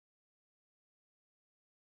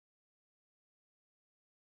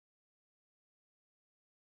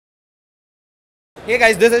Hey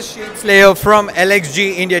guys, this is Sheet Slayer from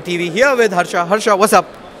LXG India TV here with Harsha. Harsha, what's up?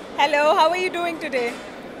 Hello, how are you doing today?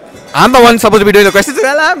 I'm the one supposed to be doing the questions.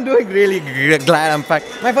 Well, I'm doing really glad. In fact,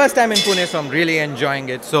 my first time in Pune, so I'm really enjoying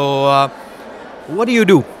it. So, what do you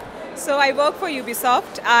do? So I work for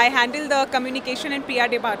Ubisoft. I handle the communication and PR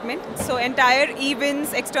department. So entire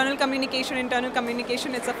events, external communication, internal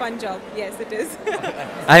communication, it's a fun job. Yes, it is.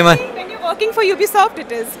 When you're working for Ubisoft,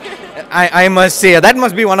 it is. I must say, that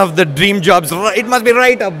must be one of the dream jobs. It must be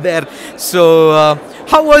right up there. So,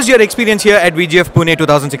 how was your experience here at VGF Pune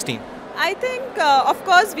 2016? I think, of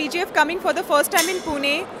course, VGF coming for the first time in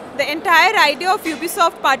Pune, the entire idea of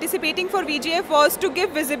Ubisoft participating for VGF was to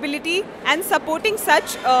give visibility and supporting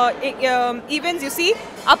such events, you see.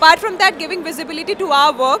 Apart from that, giving visibility to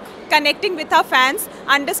our work, connecting with our fans,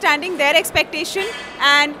 understanding their expectation,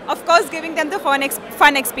 and of course giving them the fun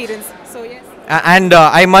experience. So yes. And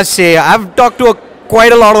I must say, I've talked to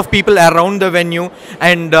quite a lot of people around the venue,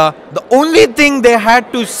 and the only thing they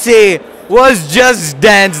had to say was Just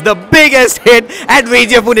Dance, the biggest hit at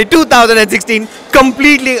VGF Pune 2016,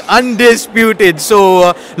 completely undisputed.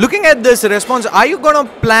 So, looking at this response, are you going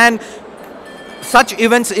to plan such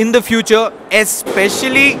events in the future,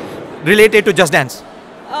 especially related to Just Dance?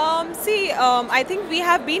 I think we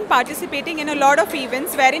have been participating in a lot of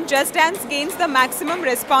events wherein Just Dance gains the maximum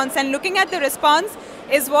response, and looking at the response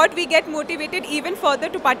is what we get motivated even further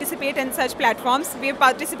to participate in such platforms. We have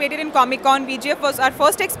participated in Comic-Con. VGF was our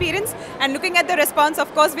first experience, and looking at the response,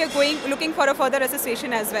 of course, we are looking for a further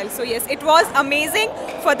association as well. So yes, it was amazing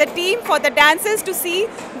for the team, for the dancers to see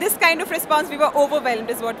this kind of response. We were overwhelmed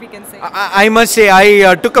is what we can say. I must say,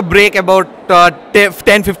 I took a break about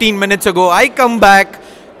 10-15 minutes ago. I come back,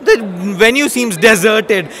 the venue seems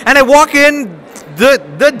deserted, and I walk in,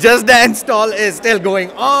 the Just Dance stall is still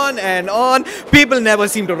going on and on. People never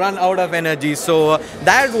seem to run out of energy. So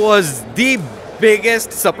that was the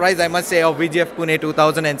biggest surprise, I must say, of VGF Pune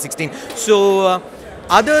 2016. So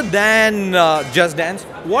other than Just Dance,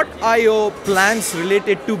 what are your plans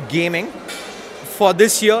related to gaming for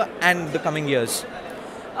this year and the coming years?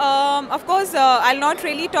 Of course, I'll not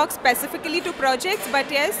really talk specifically to projects, but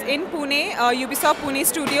yes, in Pune, Ubisoft Pune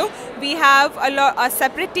studio, we have a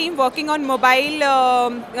separate team working on mobile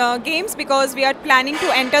games, because we are planning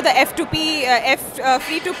to enter the F2P,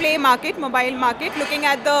 free-to-play market, mobile market, looking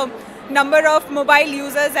at the number of mobile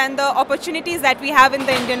users and the opportunities that we have in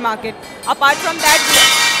the Indian market. Apart from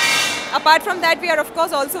that, we are of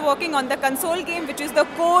course also working on the console game, which is the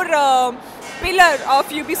core pillar of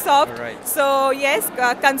Ubisoft. Right. So yes,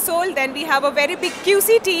 console. Then we have a very big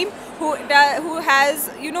QC team who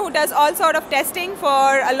does all sort of testing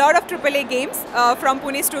for a lot of AAA games from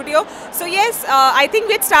Pune studio. So yes, I think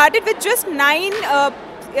we had started with just 9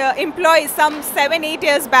 employees some 7-8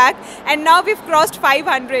 years back, and now we've crossed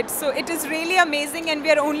 500. So it is really amazing, and we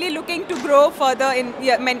are only looking to grow further in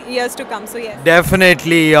many years to come. So yes,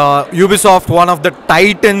 definitely Ubisoft, one of the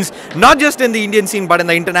titans, not just in the Indian scene but in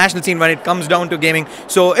the international scene when it comes down to gaming.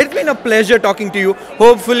 So it's been a pleasure talking to you.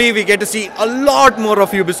 Hopefully we get to see a lot more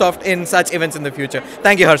of Ubisoft in such events in the future.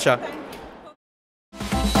 Thank you, Harsha.